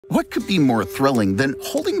What could be more thrilling than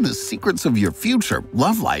holding the secrets of your future,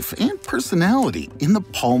 love life, and personality in the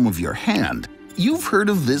palm of your hand? You've heard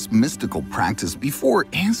of this mystical practice before,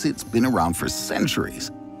 as it's been around for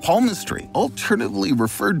centuries. Palmistry, alternatively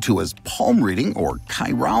referred to as palm reading or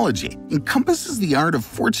chirology, encompasses the art of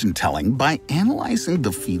fortune-telling by analyzing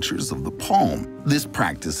the features of the palm. This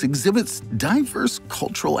practice exhibits diverse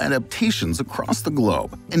cultural adaptations across the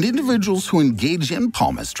globe, and individuals who engage in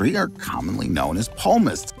palmistry are commonly known as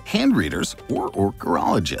palmists, hand readers, or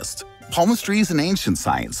orchidologists. Palmistry is an ancient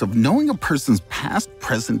science of knowing a person's past,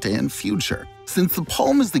 present, and future. Since the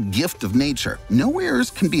palm is the gift of nature, no errors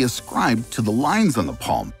can be ascribed to the lines on the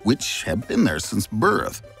palm, which have been there since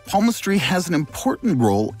birth. Palmistry has an important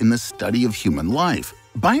role in the study of human life.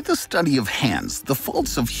 By the study of hands, the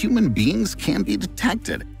faults of human beings can be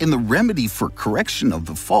detected, and the remedy for correction of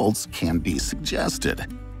the faults can be suggested.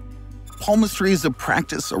 Palmistry is a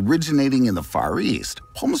practice originating in the Far East.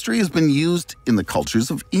 Palmistry has been used in the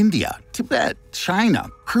cultures of India, Tibet, China,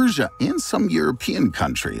 Persia, and some European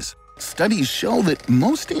countries. Studies show that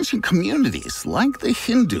most ancient communities, like the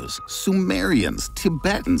Hindus, Sumerians,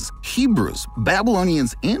 Tibetans, Hebrews,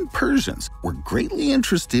 Babylonians, and Persians, were greatly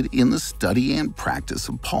interested in the study and practice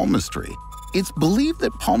of palmistry. It's believed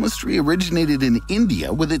that palmistry originated in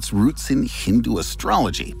India with its roots in Hindu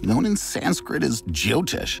astrology, known in Sanskrit as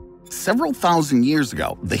Jyotish. Several thousand years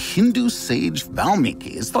ago, the Hindu sage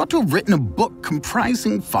Valmiki is thought to have written a book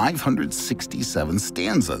comprising 567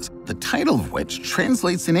 stanzas, the title of which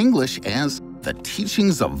translates in English as The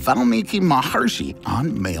Teachings of Valmiki Maharshi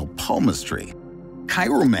on Male Palmistry.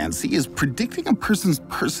 Chiromancy is predicting a person's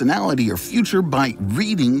personality or future by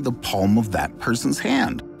reading the palm of that person's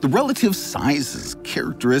hand. The relative sizes,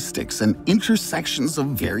 characteristics, and intersections of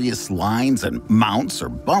various lines and mounts or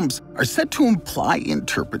bumps are said to imply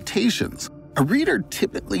interpretations. A reader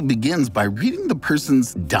typically begins by reading the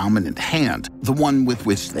person's dominant hand, the one with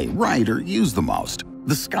which they write or use the most.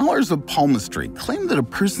 The scholars of palmistry claim that a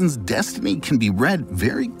person's destiny can be read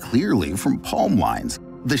very clearly from palm lines.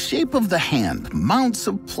 The shape of the hand, mounts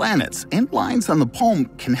of planets, and lines on the palm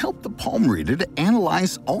can help the palm reader to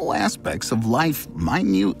analyze all aspects of life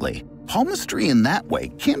minutely. Palmistry in that way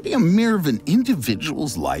can be a mirror of an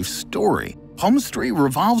individual's life story. Palmistry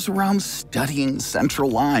revolves around studying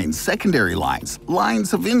central lines, secondary lines,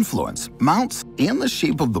 lines of influence, mounts, and the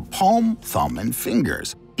shape of the palm, thumb, and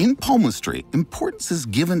fingers. In palmistry, importance is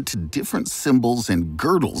given to different symbols and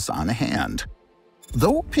girdles on a hand.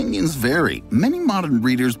 Though opinions vary, many modern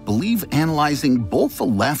readers believe analyzing both the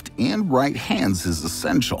left and right hands is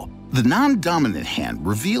essential. The non-dominant hand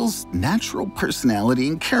reveals natural personality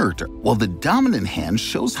and character, while the dominant hand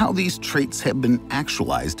shows how these traits have been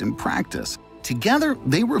actualized in practice. Together,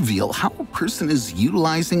 they reveal how a person is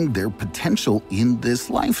utilizing their potential in this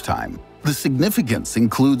lifetime. The significance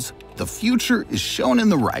includes the future is shown in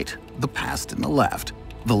the right, the past in the left.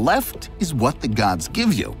 The left is what the gods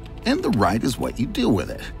give you, and the right is what you do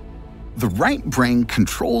with it. The right brain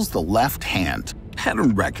controls the left hand,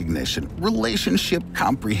 pattern recognition, relationship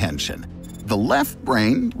comprehension. The left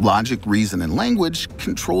brain, logic, reason, and language,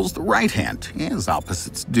 controls the right hand, as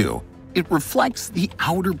opposites do. It reflects the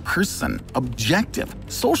outer person, objective,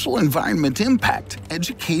 social environment impact,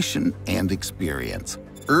 education, and experience.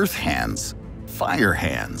 Earth hands, fire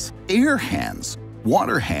hands, air hands,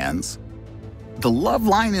 water hands. The love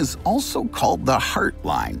line is also called the heart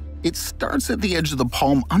line. It starts at the edge of the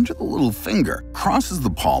palm under the little finger, crosses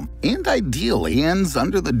the palm, and ideally ends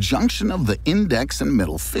under the junction of the index and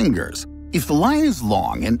middle fingers. If the line is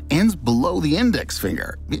long and ends below the index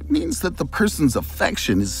finger, it means that the person's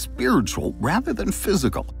affection is spiritual rather than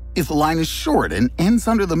physical. If the line is short and ends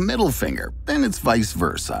under the middle finger, then it's vice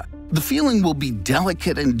versa. The feeling will be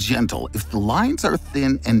delicate and gentle if the lines are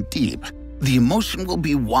thin and deep. The emotion will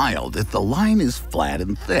be wild if the line is flat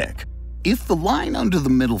and thick. If the line under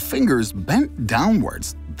the middle finger is bent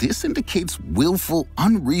downwards, this indicates willful,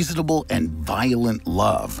 unreasonable, and violent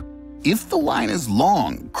love. If the line is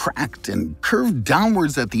long, cracked, and curved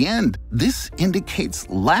downwards at the end, this indicates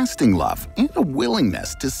lasting love and a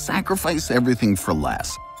willingness to sacrifice everything for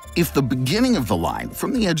less. If the beginning of the line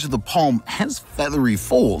from the edge of the palm has feathery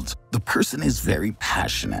folds, the person is very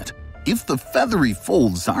passionate. If the feathery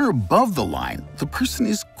folds are above the line, the person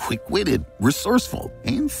is quick-witted, resourceful,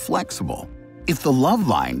 and flexible. If the love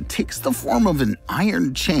line takes the form of an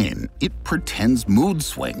iron chain, it portends mood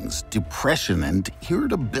swings, depression, and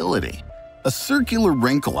irritability. A circular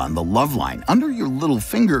wrinkle on the love line under your little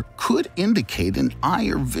finger could indicate an eye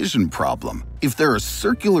or vision problem. If there are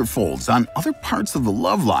circular folds on other parts of the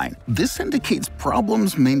love line, this indicates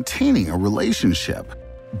problems maintaining a relationship.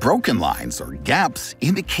 Broken lines or gaps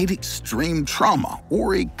indicate extreme trauma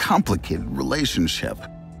or a complicated relationship.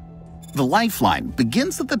 The lifeline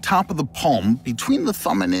begins at the top of the palm between the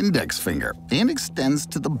thumb and index finger and extends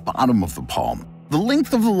to the bottom of the palm. The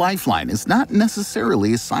length of the lifeline is not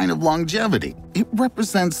necessarily a sign of longevity. It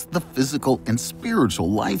represents the physical and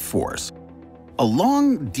spiritual life force. A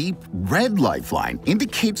long, deep red lifeline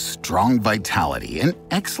indicates strong vitality, an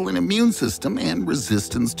excellent immune system, and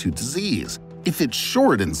resistance to disease. If it's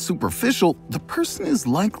short and superficial, the person is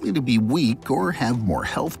likely to be weak or have more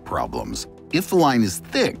health problems. If the line is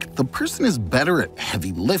thick, the person is better at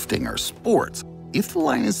heavy lifting or sports. If the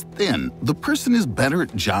line is thin, the person is better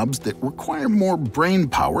at jobs that require more brain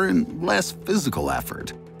power and less physical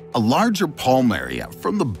effort. A larger palm area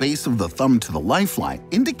from the base of the thumb to the lifeline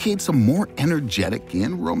indicates a more energetic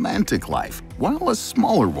and romantic life, while a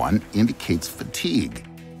smaller one indicates fatigue.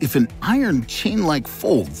 If an iron chain-like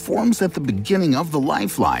fold forms at the beginning of the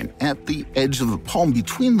lifeline, at the edge of the palm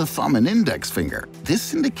between the thumb and index finger,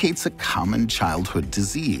 this indicates a common childhood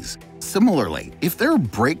disease. Similarly, if there are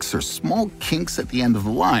breaks or small kinks at the end of the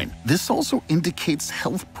line, this also indicates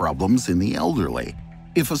health problems in the elderly.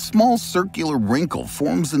 If a small circular wrinkle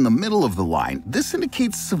forms in the middle of the line, this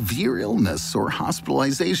indicates severe illness or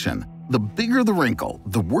hospitalization. The bigger the wrinkle,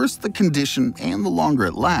 the worse the condition and the longer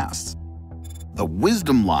it lasts. The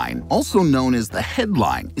wisdom line, also known as the head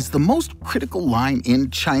line, is the most critical line in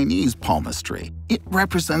Chinese palmistry. It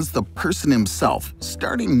represents the person himself,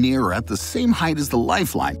 starting near at the same height as the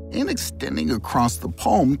lifeline and extending across the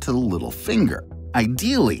palm to the little finger.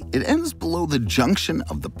 Ideally, it ends below the junction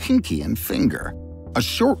of the pinky and finger. A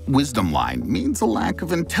short wisdom line means a lack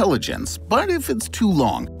of intelligence, but if it's too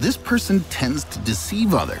long, this person tends to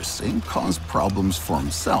deceive others and cause problems for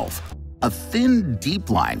himself. A thin,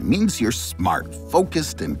 deep line means you're smart,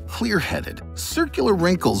 focused, and clear-headed. Circular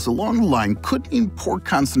wrinkles along the line could mean poor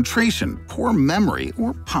concentration, poor memory,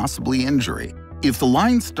 or possibly injury. If the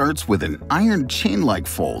line starts with an iron chain-like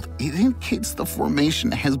fold, it indicates the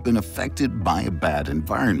formation has been affected by a bad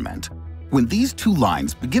environment. When these two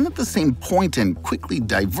lines begin at the same point and quickly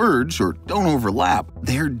diverge or don't overlap,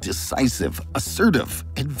 they're decisive, assertive,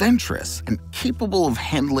 adventurous, and capable of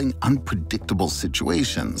handling unpredictable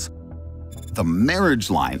situations. The marriage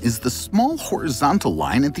line is the small horizontal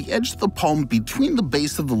line at the edge of the palm between the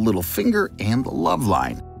base of the little finger and the love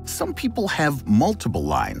line. Some people have multiple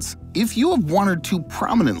lines. If you have one or two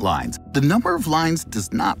prominent lines, the number of lines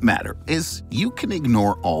does not matter, as you can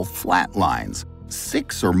ignore all flat lines.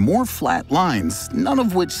 6 or more flat lines, none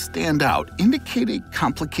of which stand out, indicate a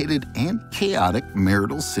complicated and chaotic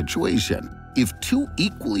marital situation. If 2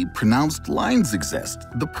 equally pronounced lines exist,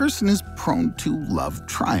 the person is prone to love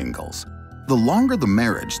triangles. The longer the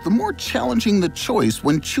marriage, the more challenging the choice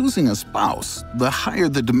when choosing a spouse, the higher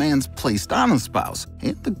the demands placed on a spouse,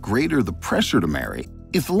 and the greater the pressure to marry.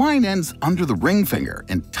 If the line ends under the ring finger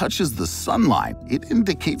and touches the sun line, it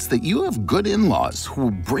indicates that you have good in-laws who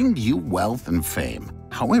will bring you wealth and fame.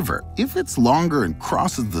 However, if it's longer and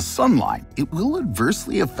crosses the sun line, it will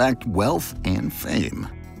adversely affect wealth and fame.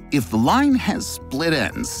 If the line has split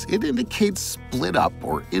ends, it indicates split up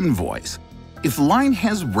or invoice. If the line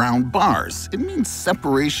has round bars, it means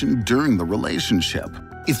separation during the relationship.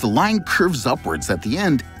 If the line curves upwards at the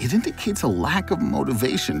end, it indicates a lack of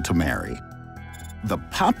motivation to marry. The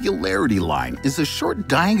popularity line is a short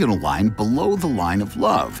diagonal line below the line of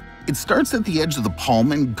love. It starts at the edge of the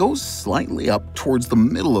palm and goes slightly up towards the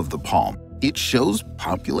middle of the palm. It shows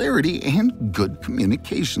popularity and good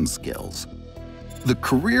communication skills. The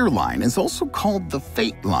career line is also called the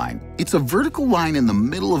fate line. It's a vertical line in the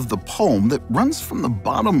middle of the palm that runs from the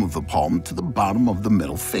bottom of the palm to the bottom of the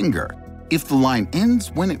middle finger. If the line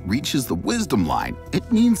ends when it reaches the wisdom line,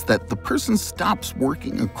 it means that the person stops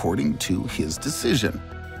working according to his decision.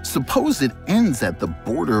 Suppose it ends at the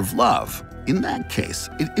border of love. In that case,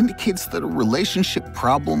 it indicates that a relationship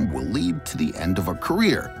problem will lead to the end of a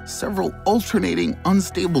career, several alternating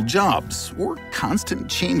unstable jobs, or constant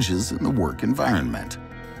changes in the work environment.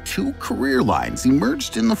 2 career lines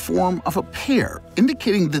emerged in the form of a pair,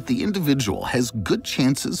 indicating that the individual has good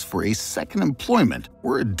chances for a second employment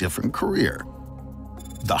or a different career.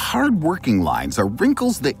 The hard-working lines are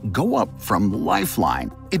wrinkles that go up from the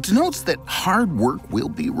lifeline. It denotes that hard work will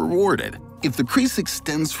be rewarded. If the crease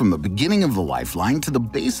extends from the beginning of the lifeline to the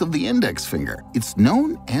base of the index finger, it's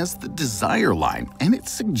known as the desire line, and it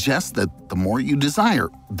suggests that the more you desire,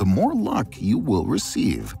 the more luck you will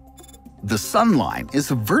receive. The sun line is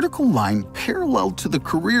a vertical line parallel to the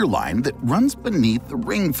career line that runs beneath the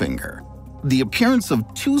ring finger. The appearance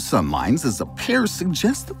of 2 sun lines as a pair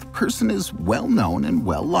suggests that the person is well-known and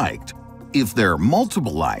well-liked. If there are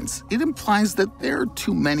multiple lines, it implies that there are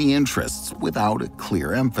too many interests without a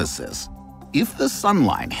clear emphasis. If the sun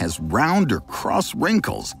line has round or cross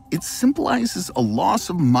wrinkles, it symbolizes a loss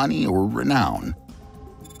of money or renown.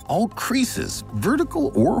 All creases,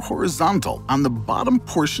 vertical or horizontal, on the bottom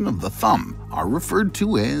portion of the thumb are referred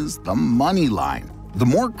to as the money line. The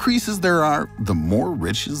more creases there are, the more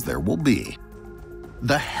riches there will be.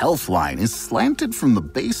 The health line is slanted from the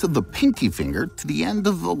base of the pinky finger to the end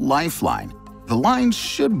of the lifeline. The line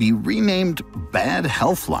should be renamed bad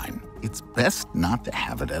health line. It's best not to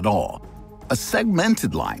have it at all. A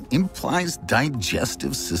segmented line implies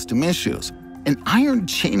digestive system issues. An iron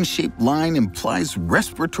chain-shaped line implies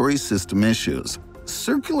respiratory system issues.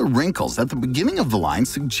 Circular wrinkles at the beginning of the line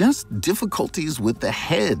suggest difficulties with the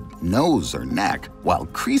head, nose, or neck, while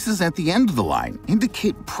creases at the end of the line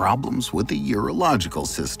indicate problems with the urological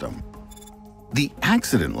system. The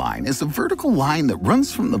accident line is a vertical line that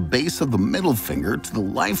runs from the base of the middle finger to the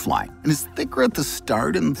lifeline and is thicker at the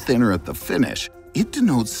start and thinner at the finish. It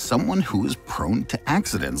denotes someone who is prone to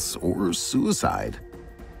accidents or suicide.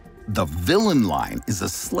 The villain line is a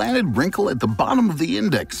slanted wrinkle at the bottom of the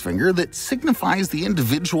index finger that signifies the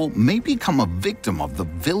individual may become a victim of the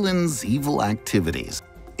villain's evil activities.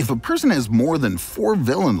 If a person has more than 4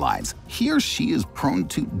 villain lines, he or she is prone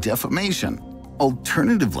to defamation.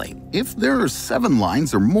 Alternatively, if there are 7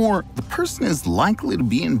 lines or more, the person is likely to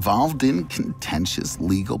be involved in contentious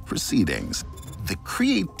legal proceedings. The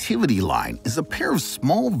creativity line is a pair of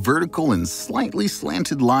small vertical and slightly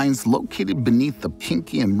slanted lines located beneath the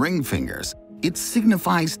pinky and ring fingers. It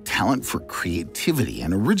signifies talent for creativity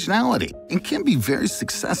and originality and can be very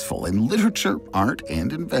successful in literature, art,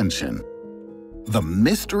 and invention. The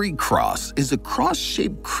mystery cross is a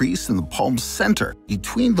cross-shaped crease in the palm center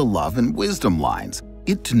between the love and wisdom lines.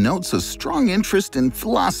 It denotes a strong interest in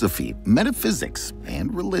philosophy, metaphysics,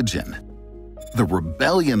 and religion. The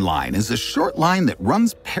rebellion line is a short line that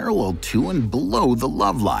runs parallel to and below the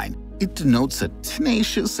love line. It denotes a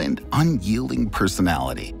tenacious and unyielding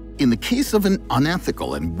personality. In the case of an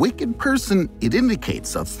unethical and wicked person, it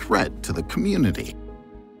indicates a threat to the community.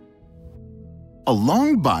 A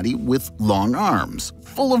long body with long arms,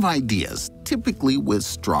 full of ideas, typically with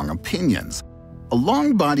strong opinions. A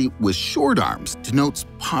long body with short arms denotes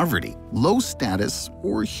poverty, low status,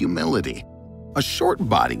 or humility. A short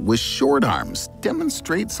body with short arms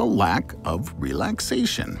demonstrates a lack of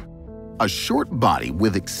relaxation. A short body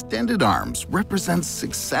with extended arms represents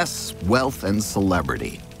success, wealth, and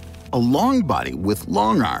celebrity. A long body with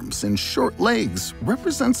long arms and short legs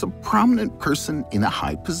represents a prominent person in a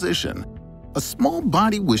high position. A small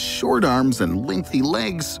body with short arms and lengthy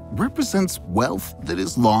legs represents wealth that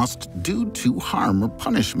is lost due to harm or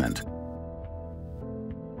punishment.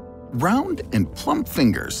 Round and plump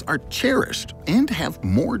fingers are cherished and have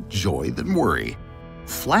more joy than worry.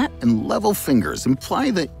 Flat and level fingers imply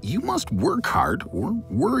that you must work hard or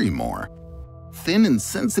worry more. Thin and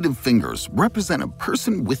sensitive fingers represent a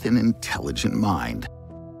person with an intelligent mind.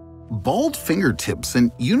 Bald fingertips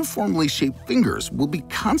and uniformly shaped fingers will be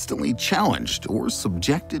constantly challenged or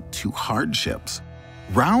subjected to hardships.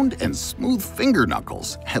 Round and smooth finger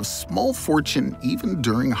knuckles have small fortune even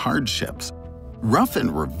during hardships. Rough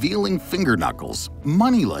and revealing finger knuckles,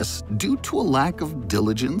 moneyless due to a lack of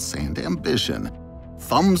diligence and ambition.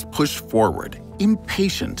 Thumbs push forward,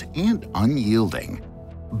 impatient and unyielding.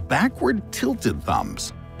 Backward tilted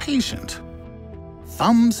thumbs, patient.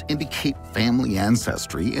 Thumbs indicate family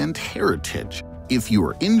ancestry and heritage. If you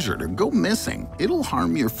are injured or go missing, it'll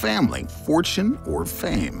harm your family, fortune, or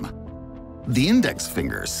fame. The index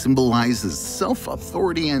finger symbolizes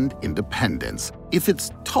self-authority and independence. If it's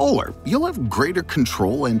taller, you'll have greater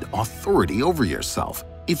control and authority over yourself.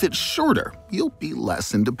 If it's shorter, you'll be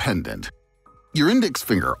less independent. Your index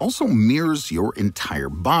finger also mirrors your entire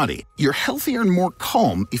body. You're healthier and more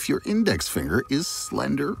calm if your index finger is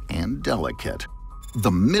slender and delicate.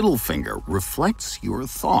 The middle finger reflects your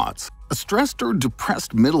thoughts. A stressed or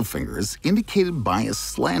depressed middle finger is indicated by a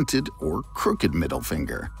slanted or crooked middle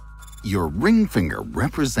finger. Your ring finger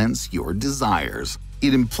represents your desires.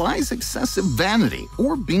 It implies excessive vanity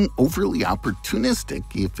or being overly opportunistic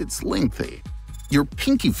if it's lengthy. Your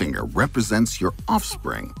pinky finger represents your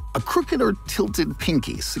offspring. A crooked or tilted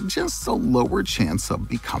pinky suggests a lower chance of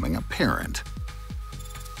becoming a parent.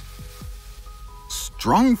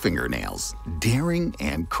 Strong fingernails, daring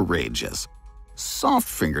and courageous. Soft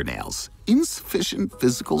fingernails, insufficient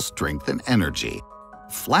physical strength and energy.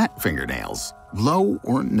 Flat fingernails, low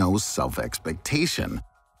or no self-expectation.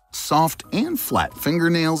 Soft and flat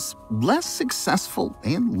fingernails, less successful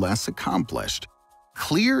and less accomplished.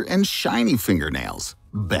 Clear and shiny fingernails,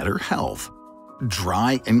 better health.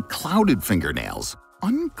 Dry and clouded fingernails,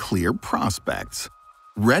 unclear prospects.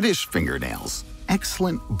 Reddish fingernails,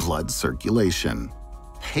 excellent blood circulation.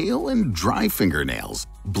 Pale and dry fingernails,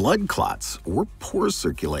 blood clots or poor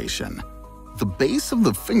circulation. The base of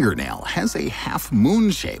the fingernail has a half-moon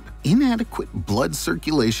shape, inadequate blood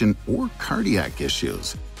circulation or cardiac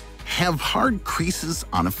issues. Have hard creases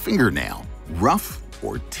on a fingernail, rough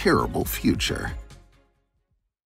or terrible future.